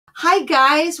Hi,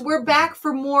 guys. We're back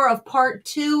for more of part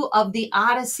 2 of the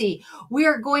Odyssey. We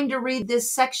are going to read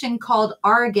this section called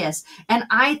Argus. And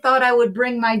I thought I would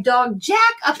bring my dog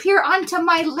Jack up here onto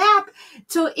my lap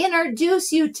to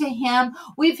introduce you to him.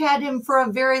 We've had him for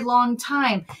a very long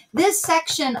time. This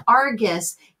section,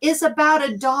 Argus, is about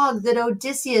a dog that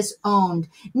Odysseus owned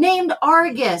named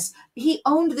Argus. He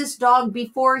owned this dog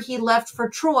before he left for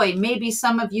Troy. Maybe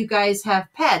some of you guys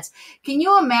have pets. Can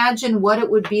you imagine what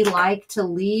it would be like to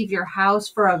leave your house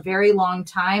for a very long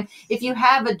time? If you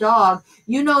have a dog,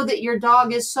 you know that your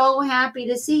dog is so happy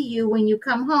to see you when you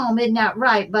come home. Isn't that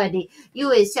right, buddy?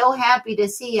 You is so happy to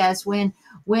see us when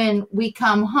we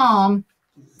come home.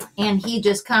 And he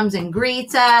just comes and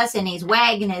greets us, and he's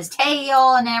wagging his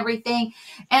tail and everything.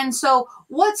 And so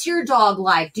what's your dog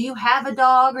like? Do you have a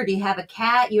dog or do you have a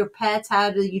cat? Your pets, how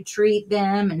do you treat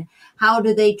them and how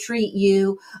do they treat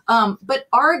you? But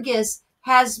Argus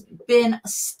has been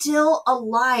still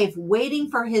alive, waiting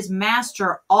for his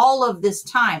master all of this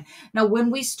time. Now,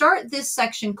 when we start this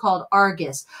section called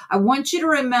Argus, I want you to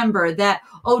remember that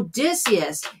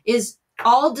Odysseus is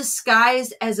all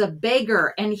disguised as a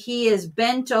beggar, and he is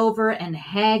bent over and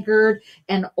haggard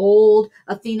and old.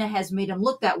 Athena has made him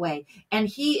look that way. And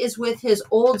he is with his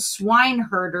old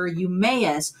swineherder,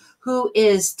 Eumaeus, who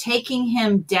is taking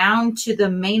him down to the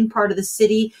main part of the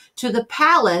city, to the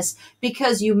palace,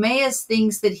 because Eumaeus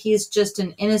thinks that he's just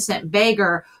an innocent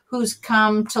beggar who's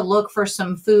come to look for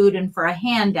some food and for a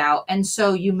handout. And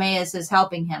so Eumaeus is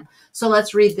helping him. So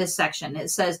let's read this section.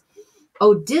 It says,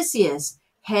 Odysseus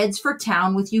heads for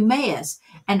town with Eumaeus,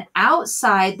 and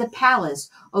outside the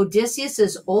palace,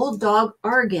 Odysseus's old dog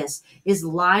Argus is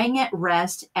lying at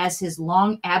rest as his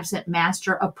long-absent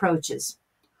master approaches.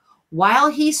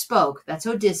 While he spoke, that's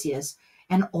Odysseus,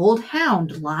 an old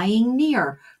hound lying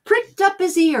near pricked up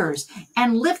his ears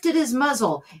and lifted his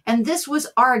muzzle, and this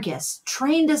was Argus,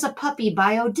 trained as a puppy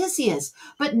by Odysseus,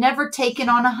 but never taken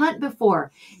on a hunt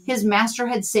before. His master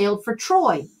had sailed for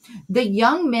Troy. The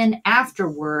young men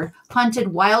afterward hunted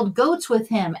wild goats with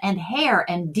him and hare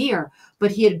and deer,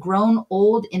 but he had grown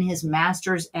old in his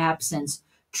master's absence.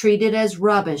 Treated as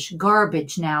rubbish,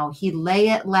 garbage now, he lay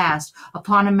at last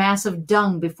upon a mass of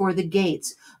dung before the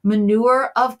gates,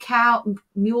 manure of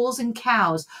mules and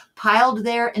cows piled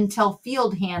there until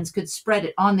field hands could spread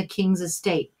it on the king's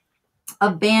estate.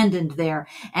 Abandoned there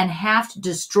and half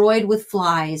destroyed with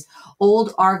flies,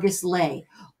 old Argus lay.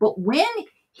 But when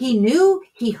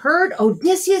he heard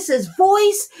Odysseus's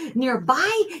voice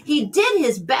nearby, he did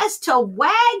his best to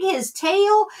wag his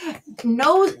tail,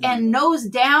 nose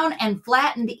down and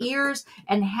flattened ears,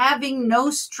 and having no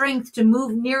strength to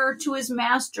move nearer to his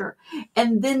master.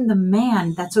 And then the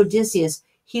man, that's Odysseus,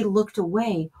 he looked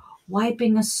away,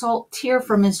 wiping a salt tear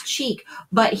from his cheek,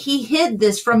 but he hid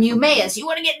this from Eumaeus. You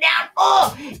want to get down?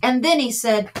 Oh! And then he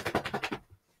said,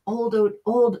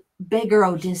 Old beggar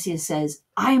Odysseus says,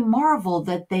 I marvel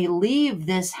that they leave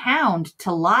this hound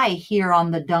to lie here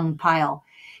on the dung pile.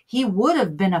 He would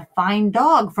have been a fine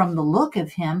dog from the look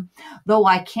of him, though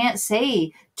I can't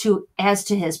say as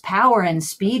to his power and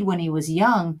speed when he was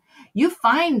young. You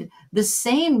find the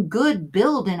same good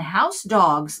build in house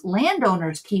dogs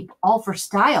landowners keep, all for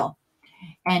style.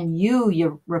 And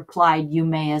you replied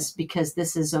Eumaeus, because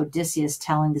this is Odysseus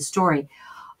telling the story.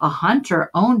 A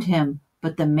hunter owned him,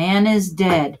 but the man is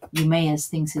dead. Eumaeus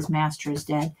thinks his master is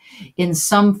dead, in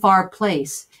some far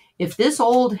place. If this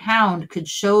old hound could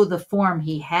show the form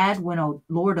he had when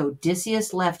Lord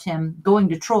Odysseus left him going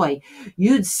to Troy,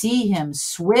 you'd see him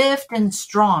swift and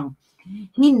strong.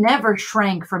 He never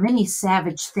shrank from any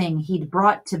savage thing he'd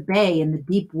brought to bay in the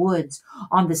deep woods.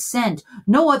 On the scent,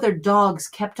 no other dogs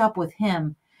kept up with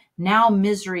him. Now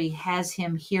misery has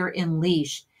him here in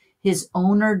leash. His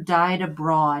owner died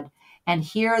abroad, and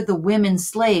here the women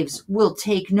slaves will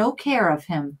take no care of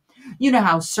him. You know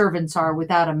how servants are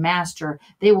without a master.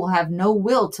 They will have no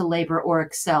will to labor or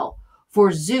excel.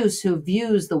 For Zeus, who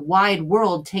views the wide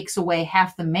world, takes away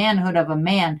half the manhood of a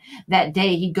man. That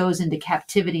day he goes into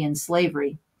captivity and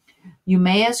slavery.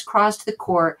 Eumaeus crossed the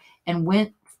court and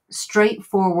went straight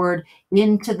forward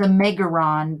into the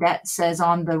Megaron, that says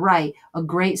on the right, a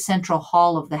great central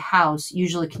hall of the house,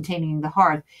 usually containing the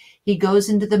hearth. He goes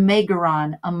into the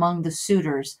Megaron among the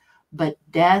suitors, but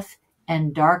death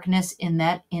and darkness in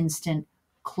that instant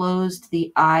closed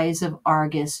the eyes of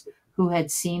Argus, who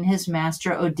had seen his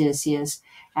master Odysseus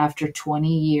after 20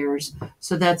 years.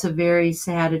 So that's a very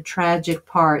sad and tragic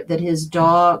part, that his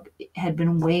dog had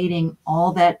been waiting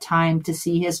all that time to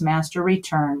see his master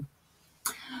return.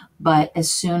 But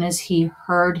as soon as he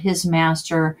heard his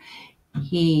master,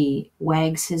 he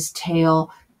wags his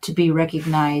tail to be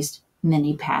recognized, and then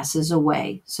he passes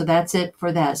away. So that's it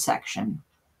for that section.